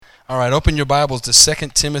All right, open your Bibles to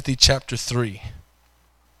 2 Timothy chapter 3.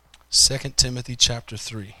 2 Timothy chapter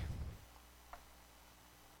 3.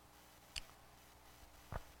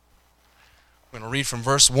 I'm going to read from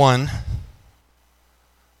verse 1.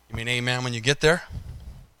 You mean amen when you get there?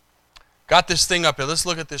 Got this thing up here. Let's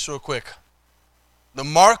look at this real quick. The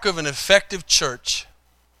mark of an effective church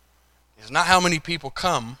is not how many people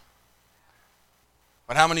come,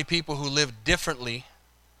 but how many people who live differently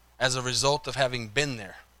as a result of having been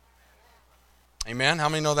there. Amen? How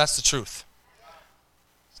many know that's the truth?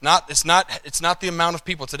 It's not the amount of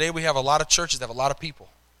people. Today we have a lot of churches that have a lot of people.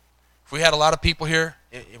 If we had a lot of people here,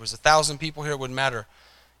 it was 1,000 people here, it wouldn't matter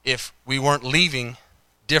if we weren't leaving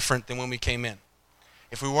different than when we came in.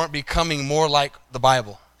 If we weren't becoming more like the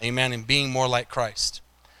Bible, amen, and being more like Christ.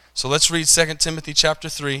 So let's read 2 Timothy chapter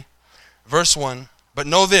 3, verse 1. But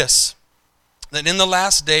know this, that in the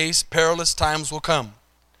last days perilous times will come.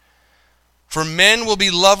 For men will be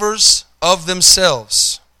lovers of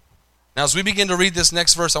themselves. Now as we begin to read this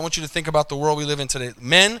next verse, I want you to think about the world we live in today.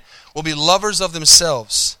 Men will be lovers of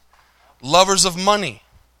themselves, lovers of money,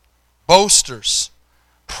 boasters,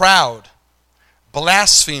 proud,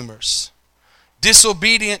 blasphemers,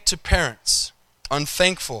 disobedient to parents,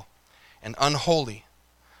 unthankful and unholy,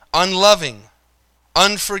 unloving,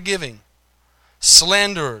 unforgiving,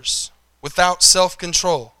 slanderers, without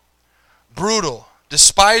self-control, brutal,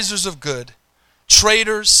 despisers of good,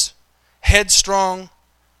 traitors, headstrong,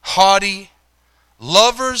 haughty,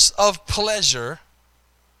 lovers of pleasure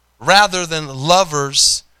rather than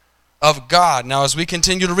lovers of God. Now as we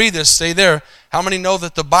continue to read this, stay there. How many know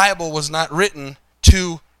that the Bible was not written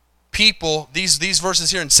to people? These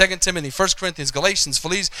verses here in 2 Timothy, 1 Corinthians, Galatians,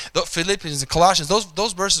 Philippians, and Colossians,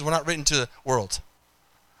 those verses were not written to the world.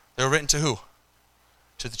 They were written to who?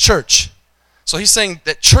 To the church. So he's saying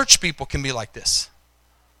that church people can be like this.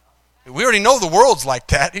 We already know the world's like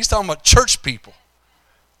that. He's talking about church people.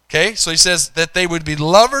 Okay, so he says that they would be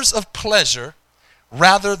lovers of pleasure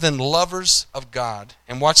rather than lovers of God.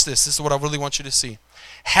 And watch this. This is what I really want you to see.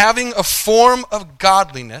 Having a form of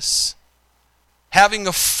godliness,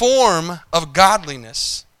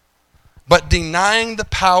 but denying the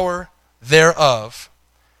power thereof,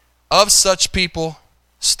 of such people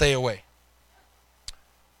stay away.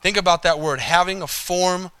 Think about that word, having a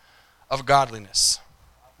form of godliness.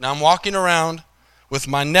 Now I'm walking around with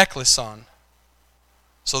my necklace on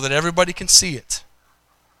so that everybody can see it.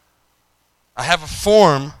 I have a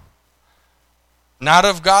form, not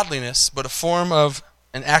of godliness, but a form of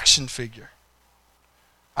an action figure.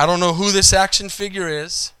 I don't know who this action figure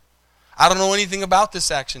is. I don't know anything about this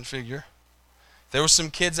action figure. If there were some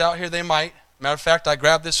kids out here, they might. Matter of fact, I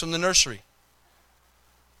grabbed this from the nursery.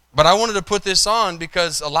 But I wanted to put this on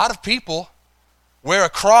because a lot of people wear a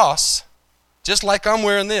cross just like I'm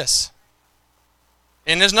wearing this.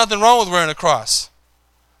 And there's nothing wrong with wearing a cross.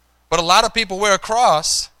 But a lot of people wear a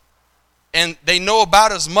cross and they know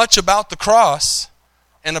about as much about the cross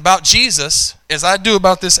and about Jesus as I do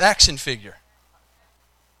about this action figure.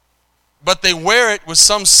 But they wear it with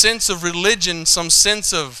some sense of religion, some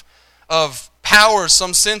sense of power,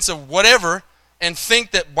 some sense of whatever, and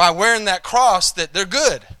think that by wearing that cross that they're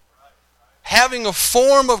good. Having a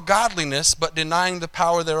form of godliness but denying the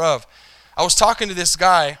power thereof. I was talking to this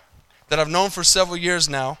guy that I've known for several years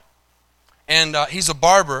now, and he's a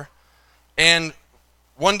barber. And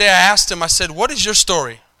one day I asked him, I said, what is your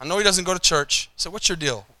story? I know he doesn't go to church. I said, what's your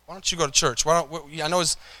deal? Why don't you go to church? I know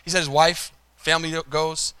he said his wife, family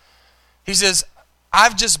goes. He says,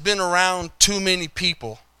 I've just been around too many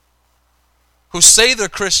people who say they're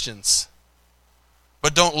Christians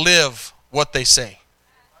but don't live what they say.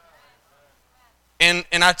 And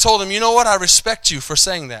I told him, you know what? I respect you for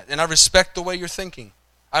saying that. And I respect the way you're thinking.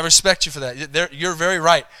 I respect you for that. You're very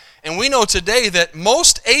right. And we know today that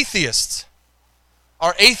most atheists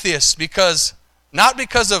are atheists not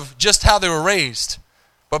because of just how they were raised,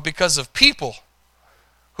 but because of people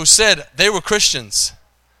who said they were Christians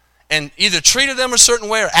and either treated them a certain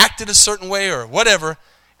way or acted a certain way or whatever.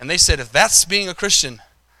 And they said, if that's being a Christian,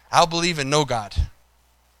 I'll believe in no God.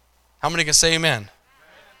 How many can say amen?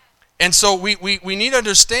 And so we need to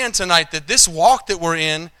understand tonight that this walk that we're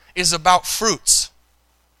in is about fruits.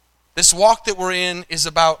 This walk that we're in is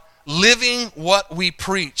about living what we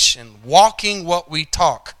preach and walking what we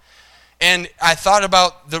talk. And I thought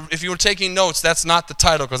about, if you were taking notes, that's not the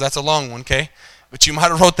title because that's a long one, okay? But you might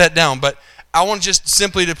have wrote that down. But I want just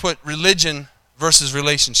simply to put religion versus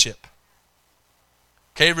relationship.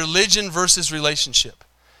 Okay, religion versus relationship.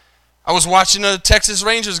 I was watching a Texas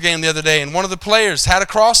Rangers game the other day, and one of the players had a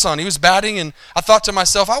cross on. He was batting, and I thought to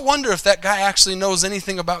myself, I wonder if that guy actually knows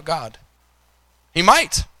anything about God. He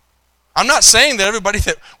might. I'm not saying that everybody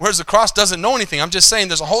that wears a cross doesn't know anything. I'm just saying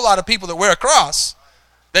there's a whole lot of people that wear a cross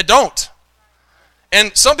that don't.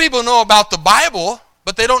 And some people know about the Bible,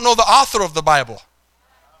 but they don't know the author of the Bible.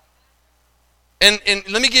 And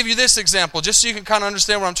let me give you this example, just so you can kind of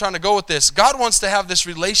understand where I'm trying to go with this. God wants to have this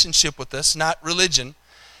relationship with us, not religion.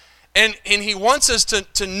 And he wants us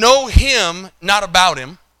to know him, not about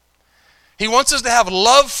him. He wants us to have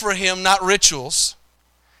love for him, not rituals.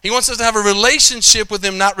 He wants us to have a relationship with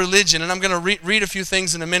him, not religion. And I'm going to read a few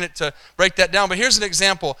things in a minute to break that down. But here's an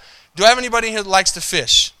example. Do I have anybody here that likes to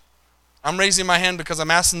fish? I'm raising my hand because I'm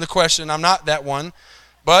asking the question. I'm not that one,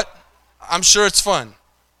 but I'm sure it's fun.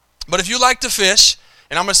 But if you like to fish,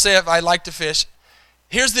 and I'm going to say if I like to fish,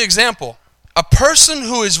 here's the example. A person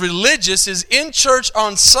who is religious is in church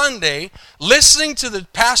on Sunday, listening to the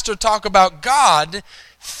pastor talk about God,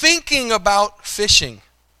 thinking about fishing.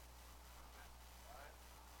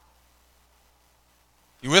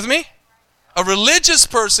 You with me? A religious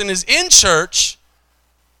person is in church,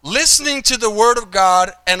 listening to the Word of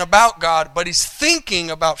God and about God, but he's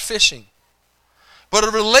thinking about fishing. But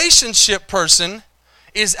a relationship person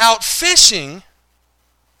is out fishing,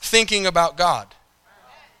 thinking about God.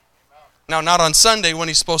 Now, not on Sunday when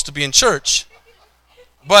he's supposed to be in church,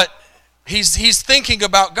 but he's thinking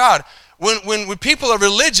about God. When people are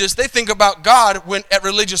religious, they think about God at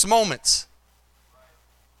religious moments.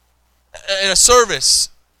 At a service,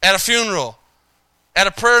 at a funeral, at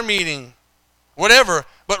a prayer meeting, whatever.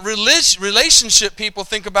 But relationship people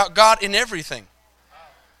think about God in everything.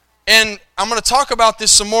 And I'm going to talk about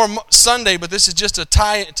this some more Sunday, but this is just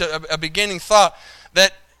a beginning thought,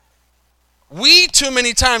 that we too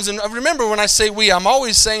many times, and remember when I say we, I'm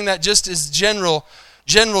always saying that just as general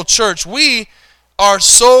church, we are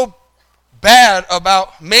so bad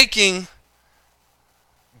about making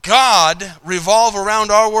God revolve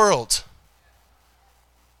around our world.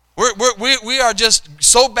 We are just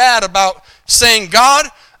so bad about saying, God,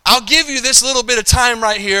 I'll give you this little bit of time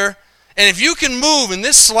right here, and if you can move in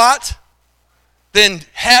this slot, then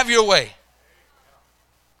have your way.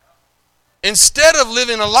 Instead of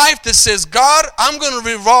living a life that says, God, I'm going to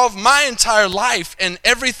revolve my entire life and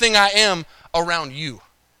everything I am around you.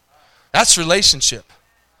 That's relationship.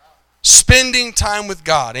 Spending time with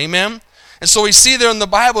God. Amen? And so we see there in the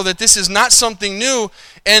Bible that this is not something new.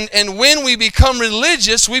 And when we become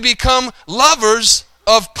religious, we become lovers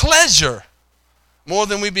of pleasure more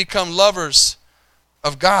than we become lovers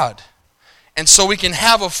of God. And so we can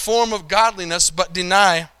have a form of godliness but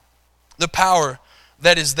deny the power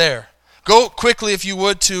that is there. Go quickly, if you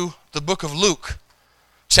would, to the book of Luke,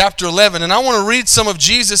 chapter 11. And I want to read some of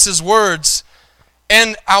Jesus' words.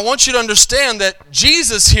 And I want you to understand that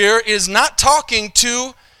Jesus here is not talking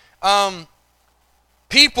to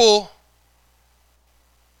people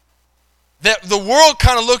that the world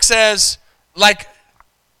kind of looks as like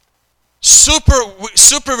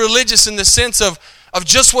super religious in the sense of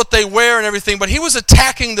just what they wear and everything, but he was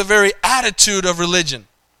attacking the very attitude of religion.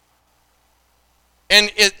 And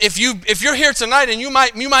if you're here tonight and you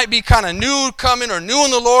might be kind of new coming or new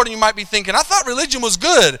in the Lord, and you might be thinking, I thought religion was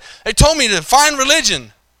good. They told me to find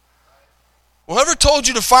religion. Well, whoever told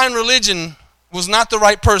you to find religion was not the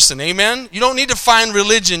right person. Amen? You don't need to find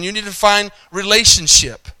religion. You need to find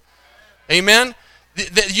relationship. Amen?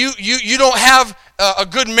 You don't have a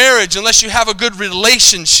good marriage unless you have a good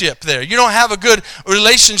relationship there. You don't have a good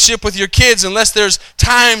relationship with your kids unless there's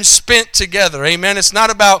time spent together. Amen. It's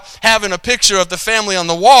not about having a picture of the family on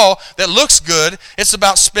the wall that looks good. It's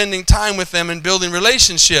about spending time with them and building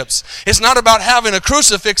relationships. It's not about having a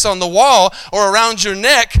crucifix on the wall or around your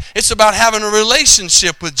neck. It's about having a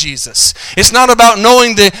relationship with Jesus. It's not about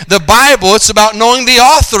knowing the Bible. It's about knowing the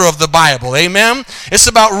author of the Bible. Amen. It's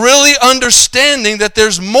about really understanding that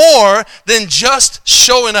there's more than just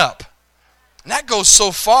showing up. And that goes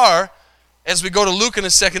so far, as we go to Luke in a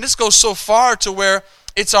second, this goes so far to where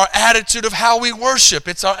it's our attitude of how we worship.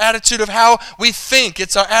 It's our attitude of how we think.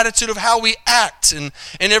 It's our attitude of how we act and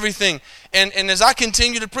everything. And as I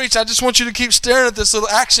continue to preach, I just want you to keep staring at this little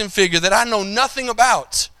action figure that I know nothing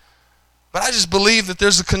about. But I just believe that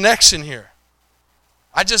there's a connection here.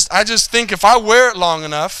 I just think if I wear it long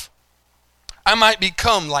enough, I might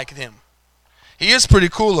become like him. He is pretty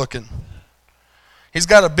cool looking. He's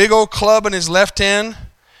got a big old club in his left hand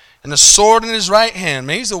and a sword in his right hand.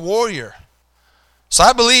 Man, he's a warrior. So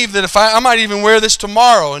I believe that if I might even wear this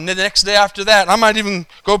tomorrow, and the next day after that, I might even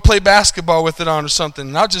go play basketball with it on or something,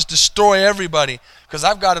 and I'll just destroy everybody because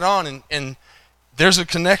I've got it on, and there's a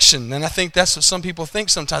connection. And I think that's what some people think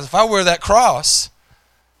sometimes. If I wear that cross,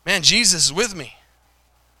 man, Jesus is with me.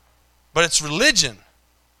 But it's religion.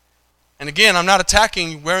 And again, I'm not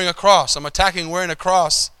attacking wearing a cross. I'm attacking wearing a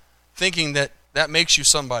cross thinking that that makes you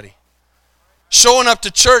somebody. Showing up to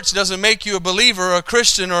church doesn't make you a believer or a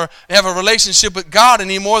Christian or have a relationship with God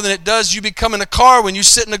any more than it does you becoming a car when you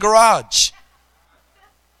sit in the garage.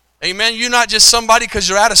 Amen? You're not just somebody because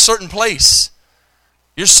you're at a certain place.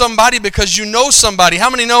 You're somebody because you know somebody. How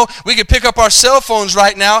many know we could pick up our cell phones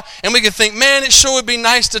right now and we could think, man, it sure would be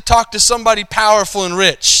nice to talk to somebody powerful and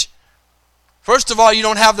rich. First of all, you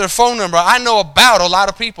don't have their phone number. I know about a lot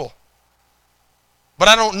of people, but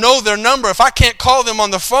I don't know their number. If I can't call them on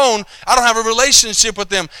the phone, I don't have a relationship with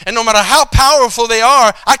them. And no matter how powerful they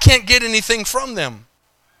are, I can't get anything from them.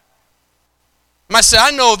 You might say, I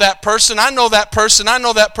know that person, I know that person, I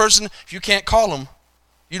know that person. If you can't call them,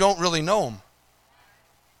 you don't really know them.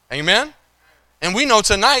 Amen? And we know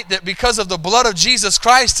tonight that because of the blood of Jesus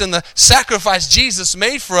Christ and the sacrifice Jesus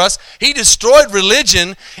made for us, He destroyed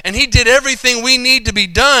religion and He did everything we need to be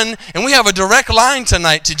done, and we have a direct line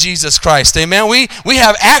tonight to Jesus Christ. Amen? We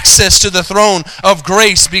have access to the throne of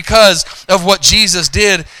grace because of what Jesus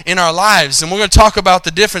did in our lives. And we're going to talk about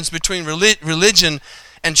the difference between religion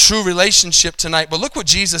and true relationship tonight. But look what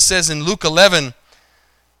Jesus says in Luke 11.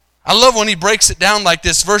 I love when He breaks it down like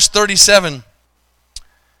this. Verse 37.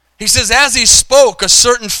 He says, as He spoke, a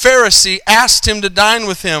certain Pharisee asked Him to dine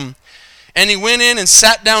with him. And He went in and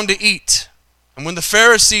sat down to eat. And when the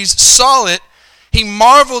Pharisees saw it, he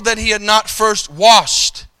marveled that He had not first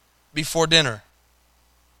washed before dinner.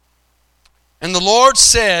 And the Lord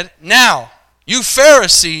said, now, you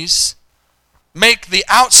Pharisees make the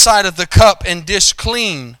outside of the cup and dish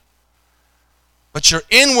clean, but your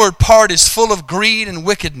inward part is full of greed and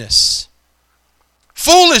wickedness.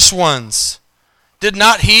 Foolish ones! Did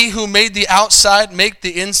not He who made the outside make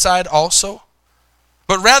the inside also?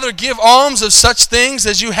 But rather give alms of such things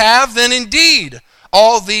as you have, then indeed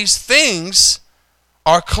all these things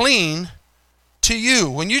are clean to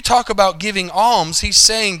you. When you talk about giving alms, He's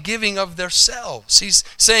saying giving of themselves. He's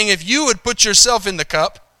saying if you would put yourself in the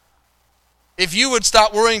cup, if you would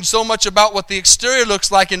stop worrying so much about what the exterior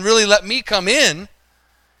looks like and really let me come in.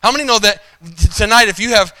 How many know that tonight, if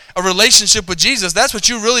you have a relationship with Jesus, that's what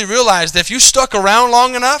you really realize, that if you stuck around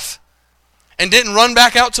long enough and didn't run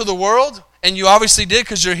back out to the world, and you obviously did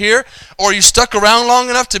because you're here, or you stuck around long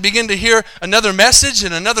enough to begin to hear another message,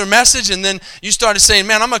 and then you started saying,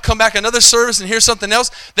 man, I'm going to come back another service and hear something else,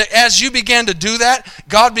 that as you began to do that,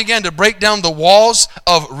 God began to break down the walls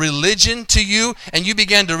of religion to you, and you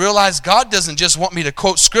began to realize God doesn't just want me to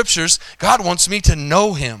quote scriptures, God wants me to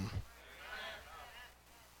know Him.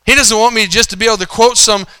 He doesn't want me just to be able to quote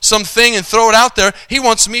something and throw it out there. He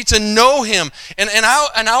wants me to know Him. And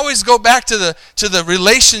I always go back to the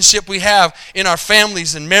relationship we have in our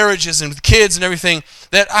families and marriages and with kids and everything.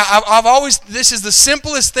 That I've always, this is the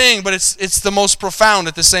simplest thing, but it's the most profound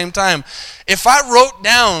at the same time. If I wrote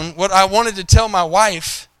down what I wanted to tell my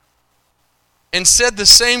wife and said the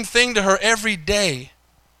same thing to her every day,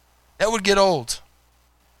 that would get old.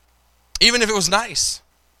 Even if it was nice.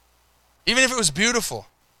 Even if it was beautiful.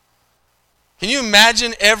 Can you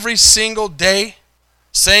imagine every single day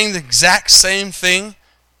saying the exact same thing?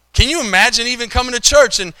 Can you imagine even coming to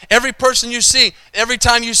church and every person you see, every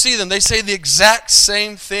time you see them, they say the exact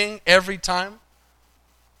same thing every time?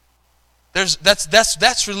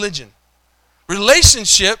 That's religion.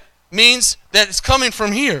 Relationship means that it's coming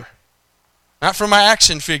from here. Not from my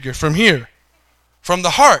action figure, from here. From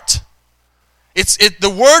the heart. The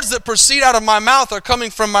words that proceed out of my mouth are coming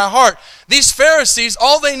from my heart. These Pharisees,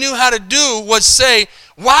 all they knew how to do was say,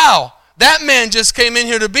 wow, that man just came in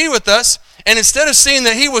here to be with us, and instead of seeing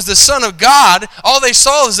that He was the Son of God, all they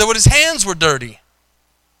saw is that his hands were dirty.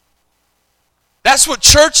 That's what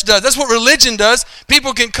church does. That's what religion does.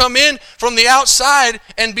 People can come in from the outside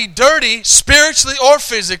and be dirty, spiritually or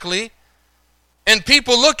physically, and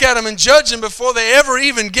people look at them and judge them before they ever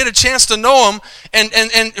even get a chance to know them.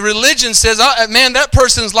 And religion says, oh, man, that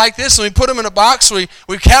person's like this. And we put them in a box. We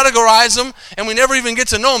categorize them. And we never even get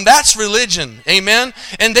to know them. That's religion. Amen?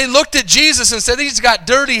 And they looked at Jesus and said, He's got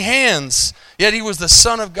dirty hands. Yet He was the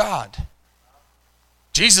Son of God.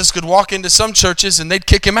 Jesus could walk into some churches and they'd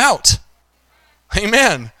kick Him out.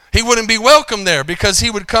 Amen. He wouldn't be welcome there because He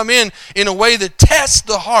would come in a way that tests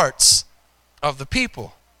the hearts of the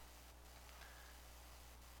people.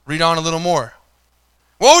 Read on a little more.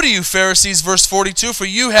 Woe to you, Pharisees, verse 42, for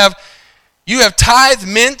you have tithed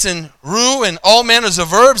mint and rue and all manners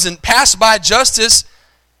of herbs and passed by justice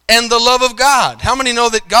and the love of God. How many know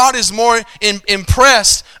that God is more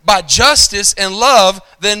impressed by justice and love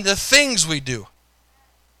than the things we do?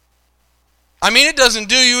 I mean, it doesn't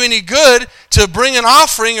do you any good to bring an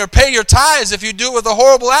offering or pay your tithes if you do it with a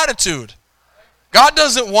horrible attitude. God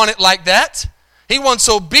doesn't want it like that. He wants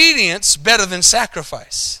obedience better than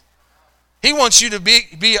sacrifice. He wants you to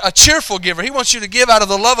be a cheerful giver. He wants you to give out of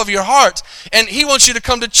the love of your heart. And He wants you to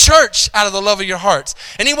come to church out of the love of your heart.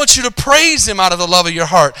 And He wants you to praise Him out of the love of your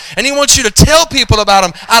heart. And He wants you to tell people about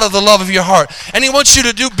Him out of the love of your heart. And He wants you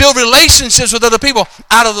to build relationships with other people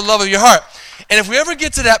out of the love of your heart. And if we ever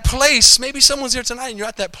get to that place, maybe someone's here tonight and you're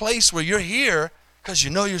at that place where you're here because you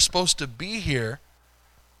know you're supposed to be here.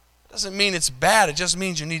 It doesn't mean it's bad. It just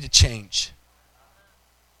means you need to change.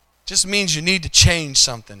 It just means you need to change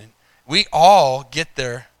something. And we all get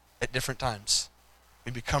there at different times.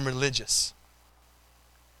 We become religious.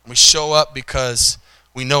 We show up because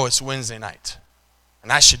we know it's Wednesday night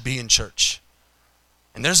and I should be in church.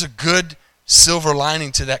 And there's a good silver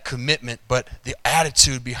lining to that commitment, but the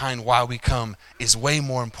attitude behind why we come is way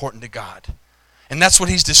more important to God. And that's what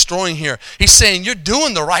He's destroying here. He's saying you're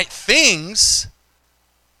doing the right things,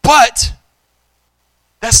 but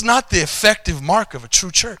that's not the effective mark of a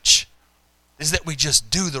true church. Is that we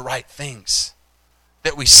just do the right things,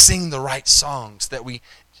 that we sing the right songs, that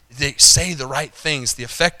they say the right things. The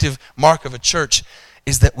effective mark of a church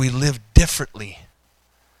is that we live differently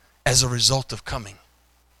as a result of coming.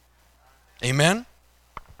 Amen?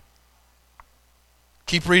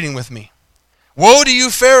 Keep reading with me. Woe to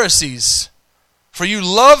you, Pharisees, for you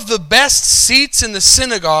love the best seats in the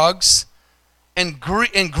synagogues and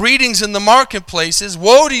greetings in the marketplaces.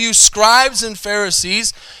 Woe to you, scribes and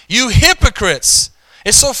Pharisees, you hypocrites.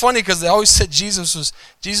 It's so funny because they always said Jesus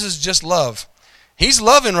just love. He's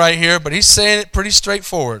loving right here, but He's saying it pretty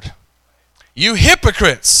straightforward. You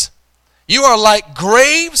hypocrites, you are like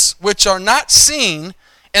graves which are not seen,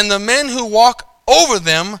 and the men who walk over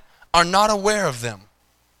them are not aware of them.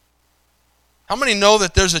 How many know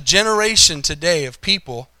that there's a generation today of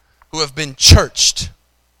people who have been churched?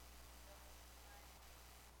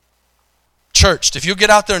 Churched. If you get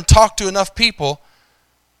out there and talk to enough people,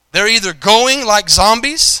 they're either going like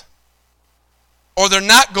zombies or they're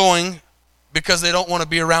not going because they don't want to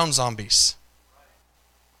be around zombies.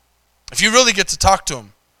 If you really get to talk to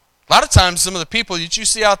them. A lot of times some of the people that you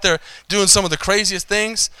see out there doing some of the craziest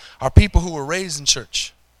things are people who were raised in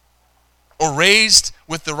church or raised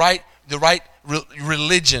with the right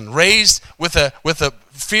religion, raised with a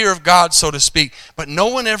fear of God, so to speak, but no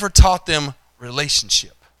one ever taught them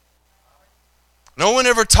relationship. No one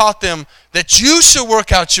ever taught them that you should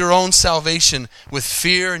work out your own salvation with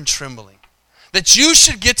fear and trembling. That you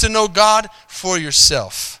should get to know God for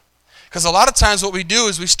yourself. Because a lot of times what we do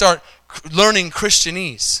is we start learning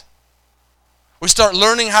Christianese. We start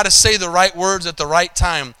learning how to say the right words at the right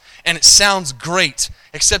time, and it sounds great,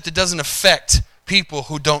 except it doesn't affect people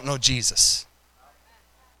who don't know Jesus.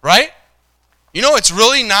 Right? You know, it's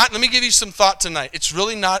really not, let me give you some thought tonight. It's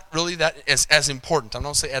really not really that as important. I'm not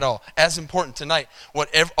going to say at all. As important tonight, what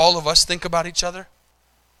all of us think about each other,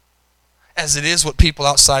 as it is what people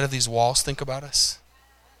outside of these walls think about us.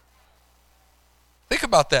 Think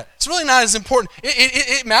about that. It's really not as important.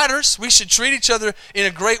 It matters. We should treat each other in a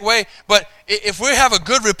great way. But if we have a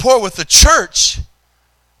good rapport with the church,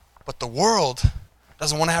 but the world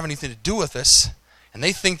doesn't want to have anything to do with us, and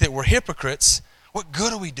they think that we're hypocrites, what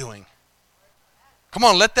good are we doing? Come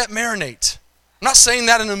on, let that marinate. I'm not saying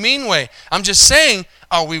that in a mean way. I'm just saying,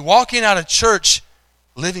 are we walking out of church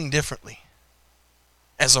living differently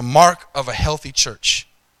as a mark of a healthy church?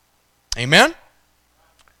 Amen?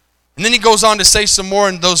 And then he goes on to say some more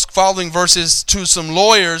in those following verses to some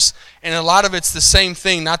lawyers, and a lot of it's the same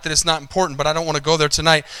thing, not that it's not important, but I don't want to go there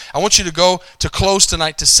tonight. I want you to go to close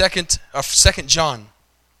tonight to 2 John.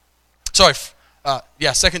 2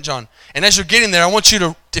 John. And as you're getting there, I want you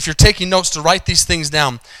to, if you're taking notes, to write these things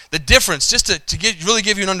down. The difference, just to really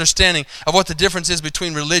give you an understanding of what the difference is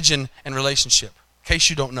between religion and relationship, in case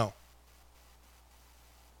you don't know.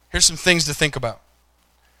 Here's some things to think about.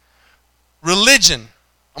 Religion.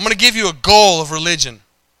 I'm going to give you a goal of religion.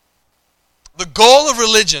 The goal of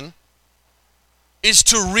religion is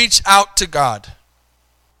to reach out to God.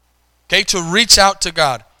 Okay, to reach out to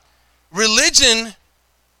God. Religion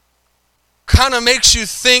kind of makes you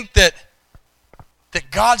think that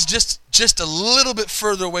God's just a little bit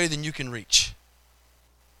further away than you can reach.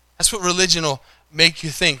 That's what religion will make you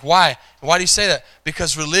think. Why? Why do you say that?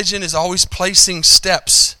 Because religion is always placing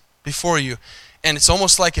steps before you. And it's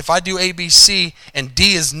almost like if I do A, B, C, and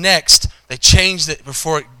D is next, they change that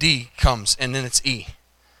before D comes, and then it's E.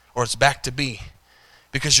 Or it's back to B.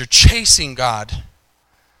 Because you're chasing God.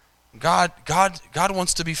 God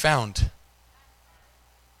wants to be found.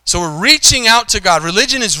 So we're reaching out to God.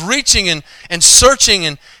 Religion is reaching and searching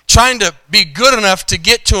and trying to be good enough to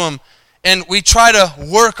get to Him. And we try to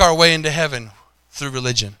work our way into heaven through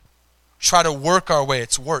religion. Try to work our way.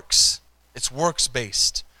 It's works. It's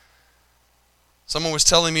works-based. Someone was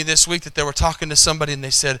telling me this week that they were talking to somebody and they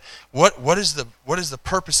said, what is the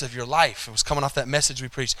purpose of your life? It was coming off that message we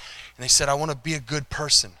preached. And they said, I want to be a good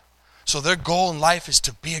person. So their goal in life is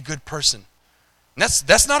to be a good person. And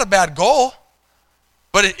that's not a bad goal.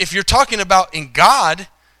 But if you're talking about in God,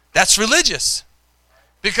 that's religious.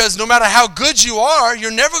 Because no matter how good you are,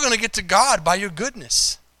 you're never going to get to God by your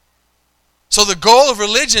goodness. So the goal of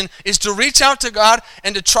religion is to reach out to God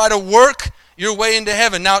and to try to work your way into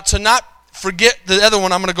heaven. Now, to not forget the other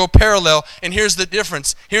one, I'm going to go parallel, and here's the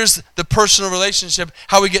difference. Here's the personal relationship,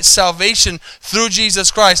 how we get salvation through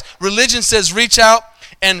Jesus Christ. Religion says reach out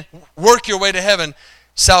and work your way to heaven.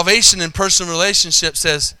 Salvation in personal relationship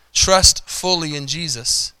says trust fully in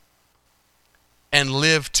Jesus and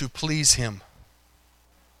live to please Him.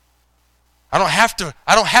 I don't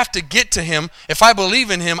have to get to Him. If I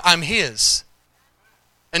believe in Him, I'm His.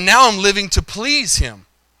 And now I'm living to please Him.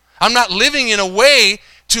 I'm not living in a way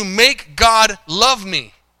to make God love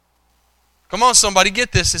me. Come on, somebody,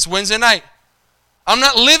 get this. It's Wednesday night. I'm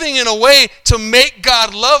not living in a way to make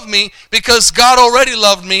God love me because God already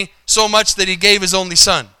loved me so much that He gave His only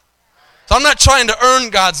Son. So I'm not trying to earn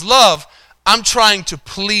God's love. I'm trying to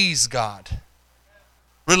please God.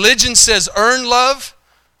 Religion says earn love.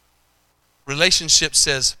 Relationship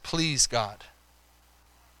says please God.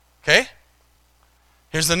 Okay?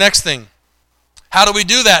 Here's the next thing. How do we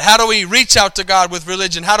do that? How do we reach out to God with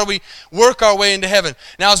religion? How do we work our way into heaven?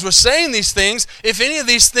 Now, as we're saying these things, if any of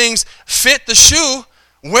these things fit the shoe,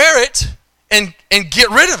 wear it and get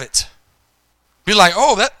rid of it. Be like,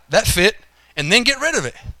 oh, that fit, and then get rid of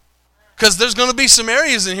it. Because there's going to be some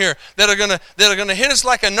areas in here that are going to hit us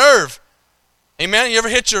like a nerve. Amen? You ever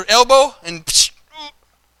hit your elbow and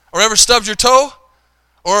or ever stubbed your toe?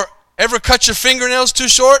 Or ever cut your fingernails too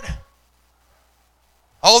short?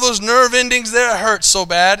 All those nerve endings there hurt so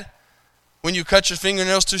bad when you cut your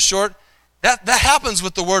fingernails too short. That happens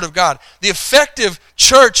with the Word of God. The effective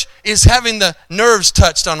church is having the nerves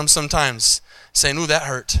touched on them sometimes, saying, ooh, that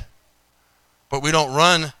hurt. But we don't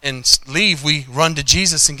run and leave. We run to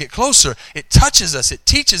Jesus and get closer. It touches us. It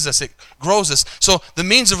teaches us. It grows us. So the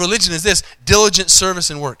means of religion is this: diligent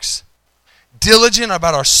service and works. Diligent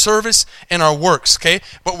about our service and our works, okay?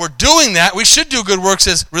 But we're doing that. We should do good works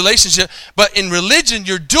as relationship. But in religion,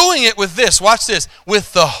 you're doing it with this. Watch this.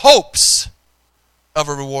 With the hopes of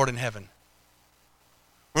a reward in heaven.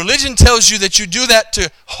 Religion tells you that you do that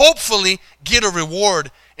to hopefully get a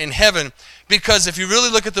reward in heaven. Because if you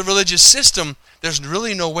really look at the religious system, there's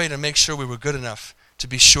really no way to make sure we were good enough to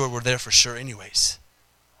be sure we're there for sure anyways.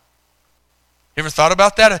 You ever thought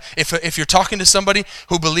about that? If you're talking to somebody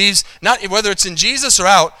who believes, not whether it's in Jesus or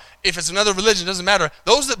out, if it's another religion, it doesn't matter.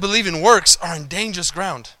 Those that believe in works are in dangerous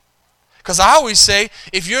ground. Because I always say,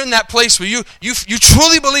 if you're in that place where you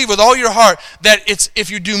truly believe with all your heart that it's if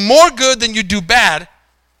you do more good than you do bad,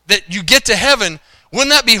 that you get to heaven,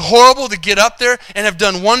 wouldn't that be horrible to get up there and have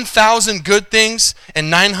done 1,000 good things and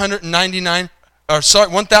 1,000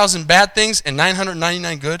 bad things and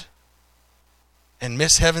 999 good? And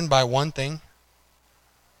miss heaven by one thing?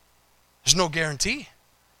 There's no guarantee.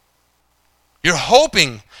 You're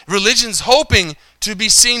hoping, religion's hoping to be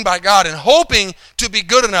seen by God and hoping to be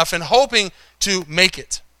good enough and hoping to make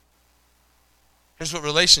it. Here's what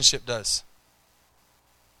relationship does.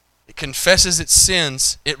 It confesses its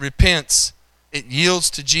sins, it repents, it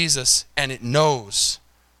yields to Jesus, and it knows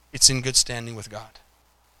it's in good standing with God.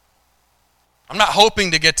 I'm not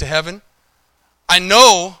hoping to get to heaven. I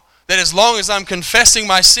know that as long as I'm confessing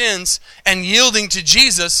my sins and yielding to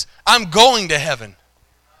Jesus, I'm going to heaven.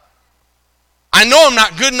 I know I'm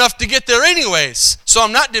not good enough to get there anyways, so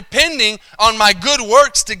I'm not depending on my good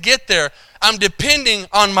works to get there. I'm depending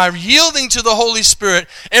on my yielding to the Holy Spirit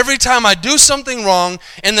every time I do something wrong,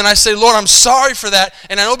 and then I say, Lord, I'm sorry for that,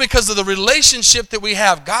 and I know because of the relationship that we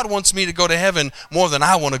have, God wants me to go to heaven more than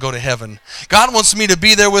I want to go to heaven. God wants me to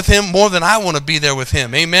be there with Him more than I want to be there with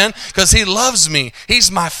Him, amen? Because He loves me. He's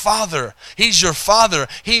my Father. He's your Father.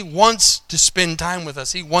 He wants to spend time with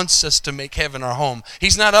us. He wants us to make heaven our home.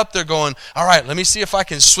 He's not up there going, all right, let me see if I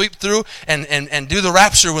can sweep through and do the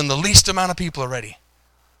rapture when the least amount of people are ready.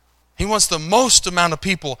 He wants the most amount of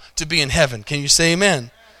people to be in heaven. Can you say amen?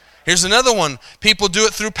 Here's another one. People do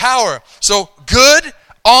it through power. So good,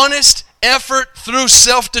 honest effort through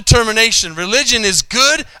self-determination. Religion is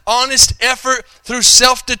good, honest effort through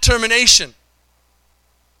self-determination.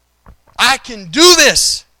 I can do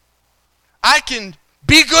this. I can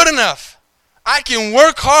be good enough. I can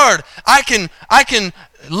work hard. I can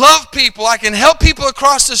love people. I can help people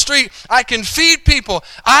across the street. I can feed people.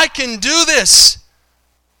 I can do this.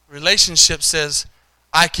 Relationship says,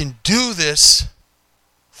 I can do this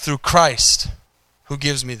through Christ who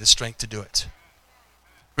gives me the strength to do it.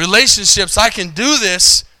 Relationships, I can do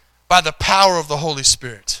this by the power of the Holy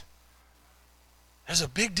Spirit. There's a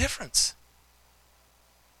big difference.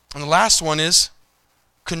 And the last one is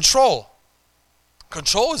control.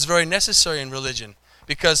 Control is very necessary in religion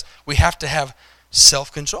because we have to have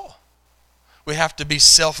self-control. We have to be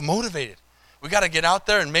self-motivated. We got to get out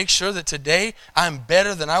there and make sure that today I'm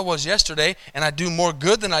better than I was yesterday and I do more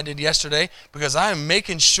good than I did yesterday because I am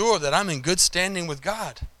making sure that I'm in good standing with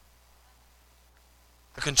God.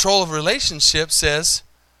 The control of relationship says,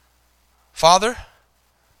 Father,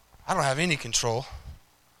 I don't have any control.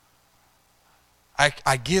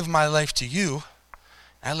 I give my life to you.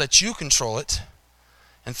 I let you control it.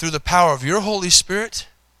 And through the power of your Holy Spirit,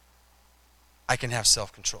 I can have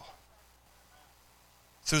self-control.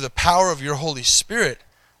 Through the power of your Holy Spirit,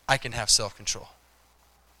 I can have self-control.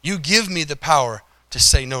 You give me the power to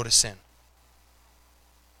say no to sin.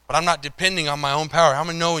 But I'm not depending on my own power. How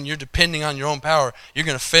many know when you're depending on your own power, you're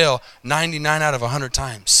going to fail 99 out of 100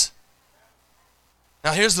 times?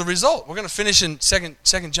 Now here's the result. We're going to finish in 2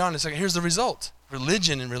 John in a second. Here's the result.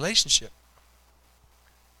 Religion and relationship.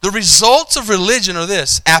 The results of religion are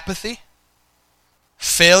this: apathy,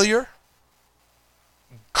 failure,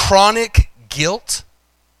 chronic guilt,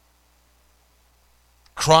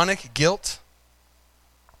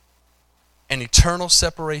 and eternal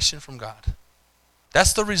separation from God.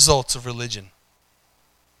 That's the results of religion.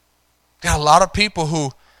 Got a lot of people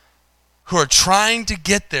who are trying to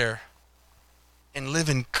get there and live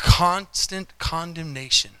in constant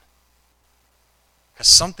condemnation. Because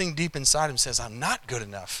something deep inside him says, I'm not good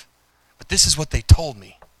enough, but this is what they told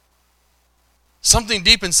me. Something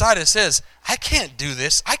deep inside it says, I can't do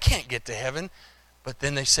this, I can't get to heaven. But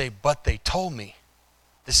then they say, but they told me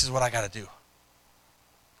this is what I got to do.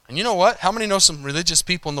 And you know what? How many know some religious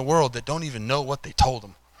people in the world that don't even know what they told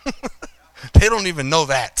them? They don't even know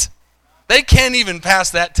that. They can't even pass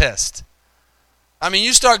that test. I mean,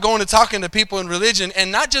 you start going to talking to people in religion,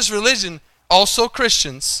 and not just religion, also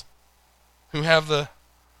Christians who have the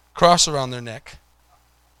cross around their neck.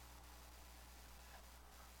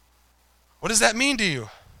 What does that mean to you?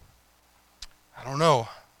 I don't know,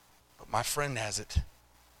 but my friend has it.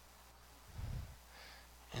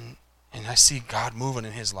 And I see God moving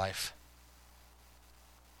in his life.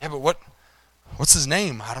 Yeah, but what's his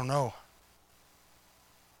name? I don't know.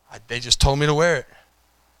 They just told me to wear it.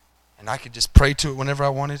 And I could just pray to it whenever I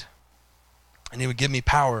wanted. And he would give me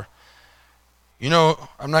power. You know,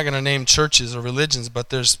 I'm not going to name churches or religions, but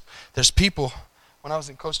there's people. When I was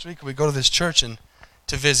in Costa Rica, we'd go to this church and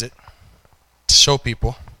to visit, to show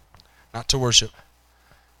people, not to worship.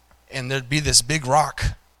 And there'd be this big rock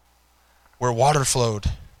where water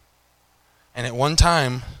flowed. And at one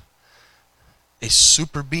time, a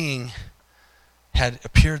super being had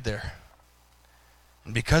appeared there.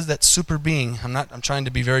 And because that super being, I'm trying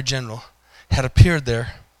to be very general, had appeared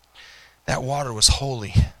there, that water was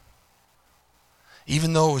holy.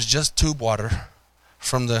 Even though it was just tube water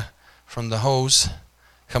from the hose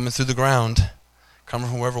coming through the ground, coming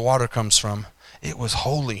from wherever water comes from, it was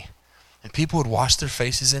holy. And people would wash their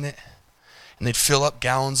faces in it. And they'd fill up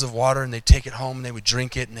gallons of water and they'd take it home and they would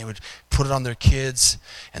drink it and they would put it on their kids.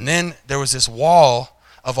 And then there was this wall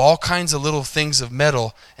of all kinds of little things of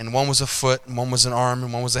metal, and one was a foot and one was an arm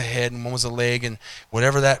and one was a head and one was a leg, and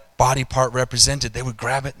whatever that body part represented, they would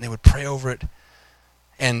grab it and they would pray over it.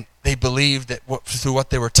 And they believed that through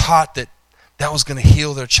what they were taught, that was going to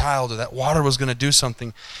heal their child, or that water was going to do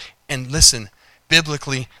something. And listen,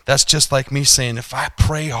 biblically, that's just like me saying, if I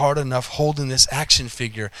pray hard enough holding this action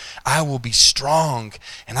figure, I will be strong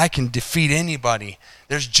and I can defeat anybody.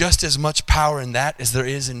 There's just as much power in that as there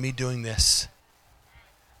is in me doing this.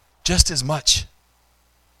 Just as much.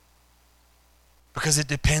 Because it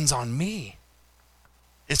depends on me.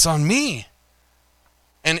 It's on me.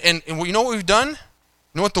 And you know what we've done? You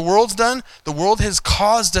know what the world's done? The world has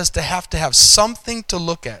caused us to have something to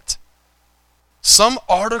look at. Some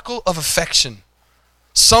article of affection.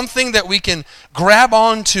 Something that we can grab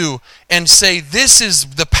onto and say, this is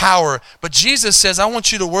the power. But Jesus says, I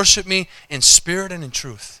want you to worship me in spirit and in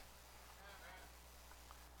truth.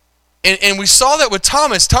 And we saw that with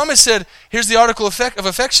Thomas. Thomas said, here's the article of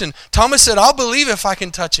affection. Thomas said, I'll believe if I can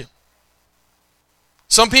touch it.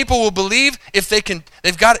 Some people will believe if they can,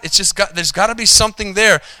 there's got to be something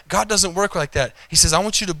there. God doesn't work like that. He says, I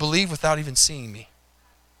want you to believe without even seeing me.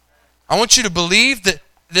 I want you to believe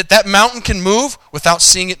that mountain can move without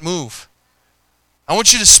seeing it move. I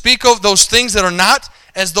want you to speak of those things that are not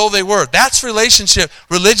as though they were. That's relationship.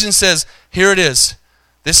 Religion says, here it is.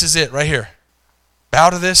 This is it right here. Bow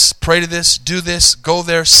to this, pray to this, do this, go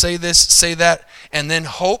there, say this, say that, and then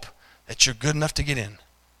hope that you're good enough to get in.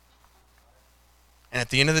 And at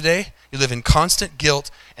the end of the day, you live in constant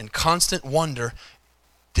guilt and constant wonder.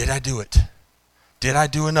 Did I do it? Did I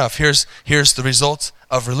do enough? Here's the results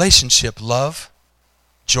of relationship: love,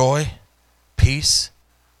 joy, peace,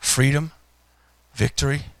 freedom,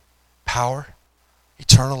 victory, power,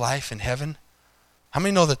 eternal life in heaven. How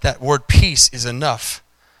many know that word peace is enough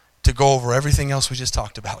to go over everything else we just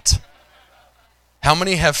talked about? How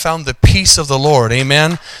many have found the peace of the Lord,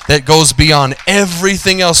 amen, that goes beyond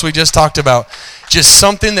everything else we just talked about? Just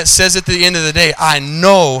something that says at the end of the day, I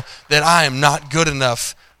know that I am not good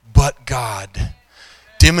enough, but God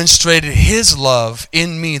demonstrated His love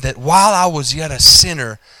in me, that while I was yet a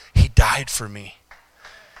sinner, He died for me.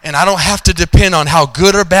 And I don't have to depend on how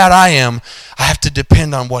good or bad I am. I have to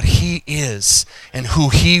depend on what He is and who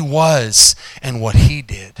He was and what He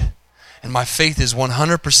did. And my faith is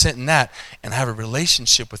 100% in that, and I have a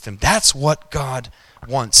relationship with Him. That's what God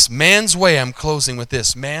wants. Man's way, I'm closing with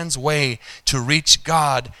this, man's way to reach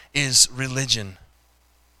God is religion.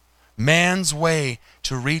 Man's way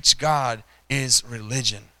to reach God is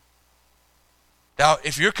religion. Now,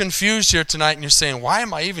 if you're confused here tonight and you're saying, why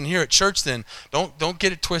am I even here at church then? Don't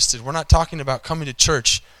get it twisted. We're not talking about coming to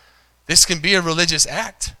church. This can be a religious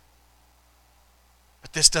act,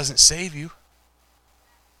 but this doesn't save you.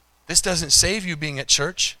 This doesn't save you being at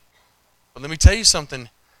church. But let me tell you something.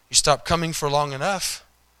 You stop coming for long enough,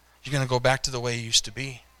 you're going to go back to the way you used to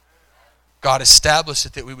be. God established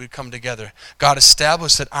it that we would come together. God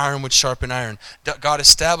established that iron would sharpen iron. God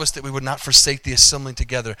established that we would not forsake the assembling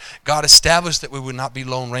together. God established that we would not be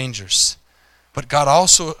lone rangers. But God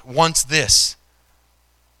also wants this,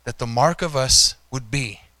 that the mark of us would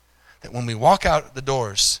be that when we walk out the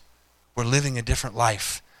doors, we're living a different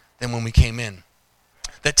life than when we came in.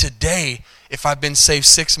 That today, if I've been saved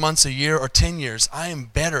 6 months, a year, or 10 years, I am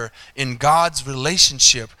better in God's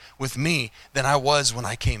relationship with me than I was when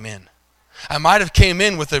I came in. I might have came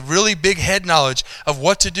in with a really big head knowledge of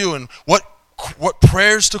what to do and what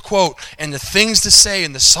prayers to quote and the things to say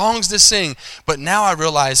and the songs to sing. But now I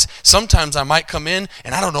realize sometimes I might come in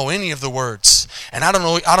and I don't know any of the words. And I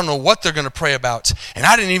don't know what they're going to pray about. And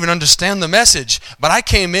I didn't even understand the message. But I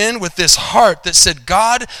came in with this heart that said,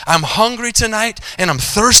 God, I'm hungry tonight and I'm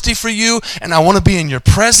thirsty for you and I want to be in your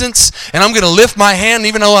presence. And I'm going to lift my hand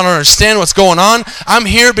even though I don't understand what's going on. I'm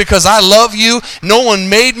here because I love you. No one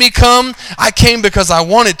made me come. I came because I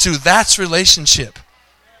wanted to. That's relationship.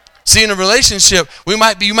 See, in a relationship, you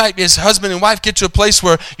might be as husband and wife get to a place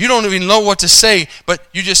where you don't even know what to say, but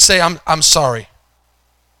you just say, I'm sorry.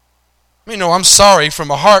 You know, I'm sorry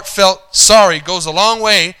from a heartfelt sorry goes a long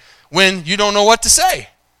way when you don't know what to say.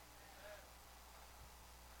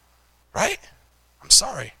 Right? I'm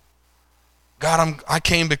sorry. God, I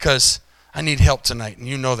came because I need help tonight, and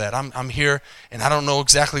you know that. I'm here, and I don't know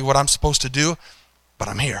exactly what I'm supposed to do, but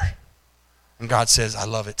I'm here. And God says, I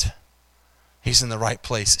love it. He's in the right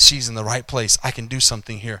place. She's in the right place. I can do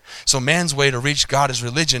something here. So man's way to reach God is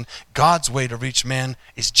religion. God's way to reach man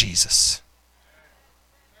is Jesus.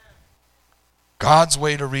 God's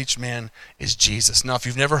way to reach man is Jesus. Now, if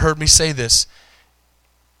you've never heard me say this,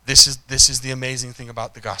 this is the amazing thing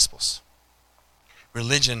about the Gospels.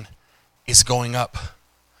 Religion is going up.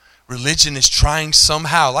 Religion is trying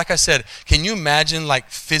somehow. Like I said, can you imagine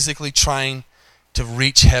like physically trying to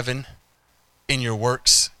reach heaven in your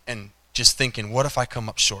works and just thinking, what if I come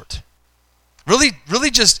up short? Really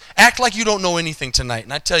just act like you don't know anything tonight.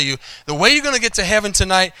 And I tell you, the way you're going to get to heaven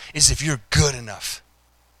tonight is if you're good enough.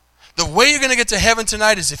 The way you're going to get to heaven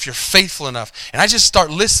tonight is if you're faithful enough. And I just start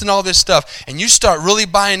listing all this stuff, and you start really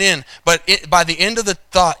buying in. But by the end of the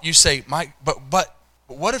thought, you say, but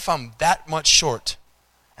what if I'm that much short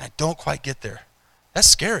and I don't quite get there? That's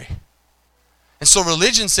scary. And so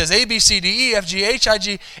religion says A, B, C, D, E, F, G, H, I,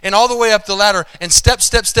 G, and all the way up the ladder, and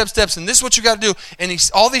steps. And this is what you got to do.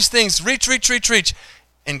 And all these things, reach.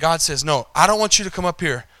 And God says, no, I don't want you to come up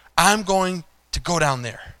here. I'm going to go down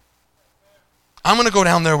there. I'm going to go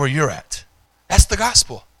down there where you're at. That's the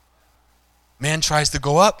gospel. Man tries to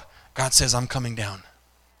go up. God says, I'm coming down.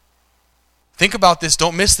 Think about this.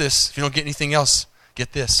 Don't miss this. If you don't get anything else,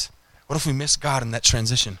 get this. What if we miss God in that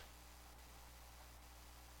transition?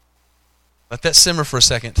 Let that simmer for a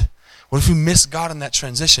second. What if we miss God in that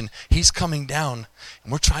transition? He's coming down,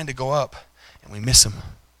 and we're trying to go up, and we miss him.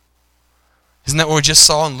 Isn't that what we just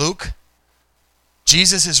saw in Luke?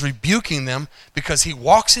 Jesus is rebuking them because he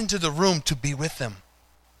walks into the room to be with them.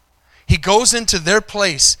 He goes into their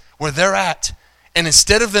place where they're at, and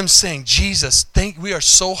instead of them saying, Jesus, we are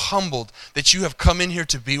so humbled that you have come in here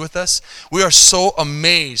to be with us. We are so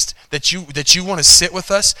amazed that you want to sit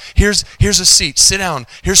with us. Here's a seat. Sit down.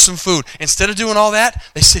 Here's some food. Instead of doing all that,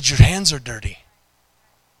 they said, your hands are dirty.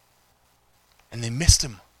 And they missed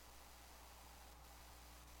him.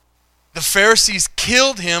 The Pharisees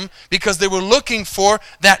killed him because they were looking for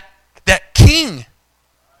that king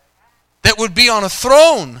that would be on a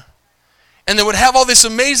throne and that would have all this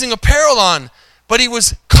amazing apparel on. But he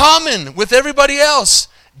was common with everybody else,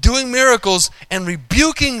 doing miracles and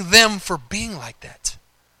rebuking them for being like that.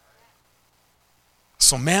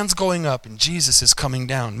 So man's going up and Jesus is coming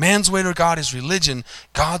down. Man's way to God is religion.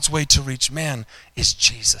 God's way to reach man is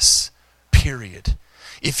Jesus. Period.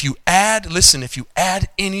 If you add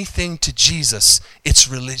anything to Jesus, it's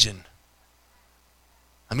religion.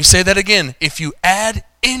 Let me say that again. If you add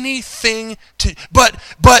anything to,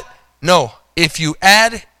 if you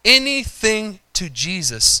add anything to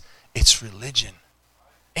Jesus, it's religion.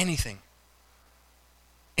 Anything.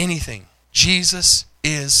 Anything. Jesus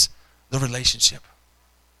is the relationship.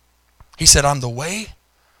 He said, I'm the way,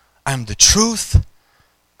 I'm the truth,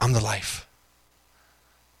 I'm the life.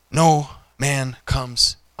 No man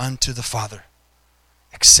comes unto the Father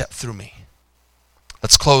except through me.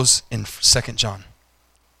 Let's close in 2 John,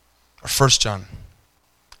 or 1 John,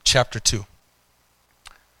 chapter 2.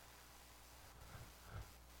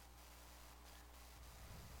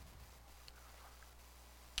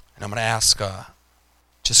 And I'm going to ask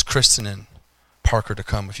just Kristen and Parker to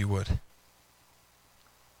come, if you would.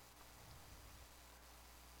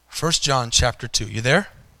 1 John chapter 2. You there?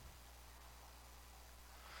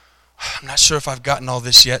 I'm not sure if I've gotten all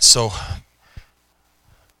this yet, so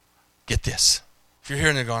get this. If you're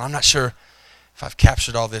hearing it going, I'm not sure if I've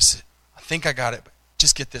captured all this. I think I got it, but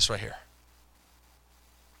just get this right here.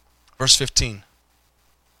 Verse 15.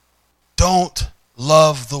 Don't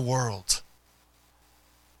love the world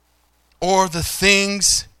or the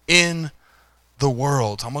things in the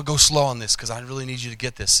world. I'm going to go slow on this because I really need you to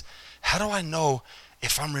get this. How do I know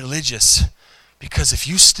if I'm religious? Because if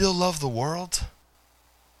you still love the world,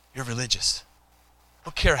 you're religious. I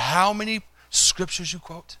don't care how many scriptures you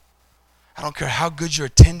quote. I don't care how good your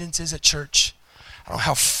attendance is at church. I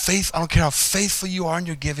don't care how faithful you are in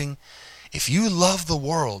your giving. If you love the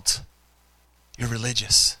world, you're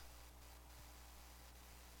religious.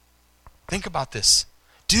 Think about this.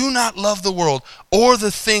 Do not love the world or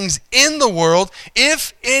the things in the world.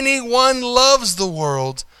 If anyone loves the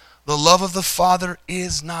world, the love of the Father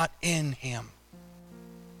is not in him.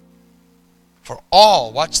 For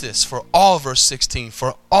all, watch this, for all, verse 16,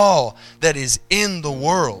 for all that is in the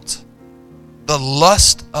world, the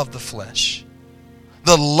lust of the flesh,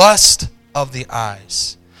 the lust of the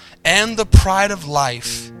eyes, and the pride of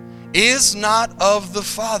life is not of the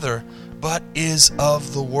Father, but is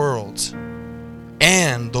of the world.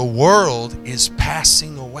 And the world is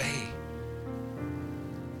passing away,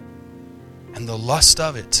 and the lust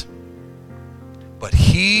of it. But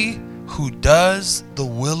he who does the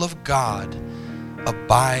will of God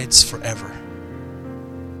abides forever.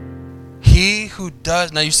 He who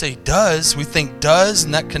does, now you say does, we think does,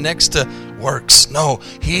 and that connects to works. No,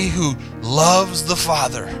 he who loves the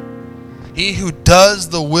Father, he who does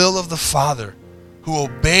the will of the Father, who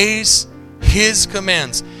obeys his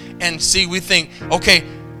commands. And see, we think, okay,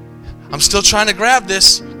 I'm still trying to grab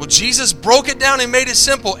this. Well, Jesus broke it down and made it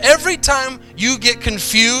simple. Every time you get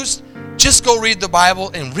confused, just go read the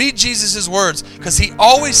Bible and read Jesus' words, because he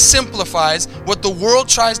always simplifies what the world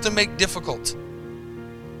tries to make difficult.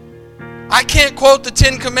 I can't quote the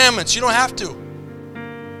 10 Commandments. You don't have to.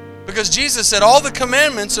 Because Jesus said all the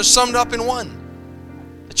commandments are summed up in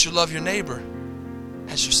one. That you love your neighbor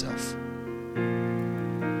as yourself.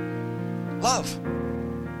 Love.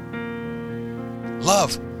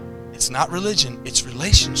 Love. It's not religion, it's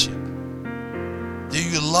relationship. Do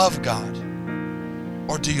you love God?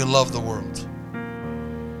 Or do you love the world?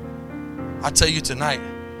 I tell you tonight,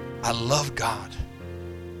 I love God.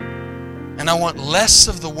 And I want less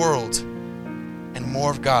of the world and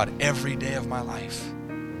more of God every day of my life.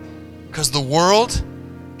 Because the world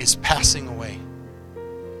is passing away.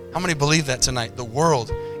 How many believe that tonight? The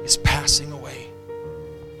world is passing away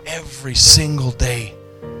every single day.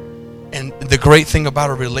 And the great thing about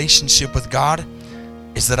a relationship with God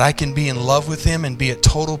is that I can be in love with him and be at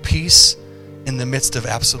total peace in the midst of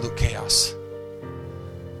absolute chaos.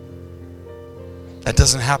 That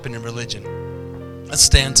doesn't happen in religion. Let's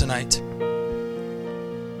stand tonight.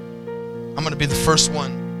 I'm going to be the first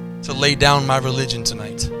one to lay down my religion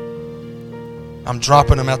tonight. I'm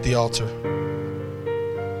dropping him at the altar.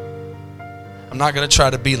 I'm not going to try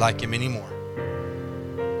to be like him anymore.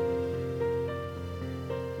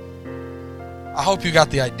 I hope you got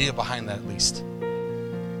the idea behind that at least.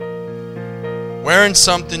 Wearing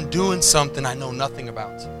something, doing something I know nothing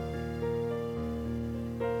about.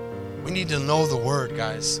 We need to know the Word,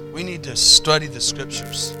 guys. We need to study the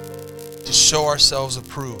Scriptures. to show ourselves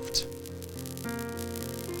approved.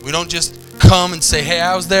 We don't just come and say, hey,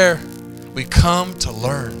 I was there. We come to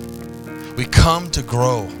learn. We come to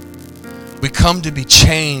grow. We come to be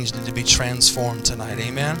changed and to be transformed tonight.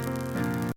 Amen?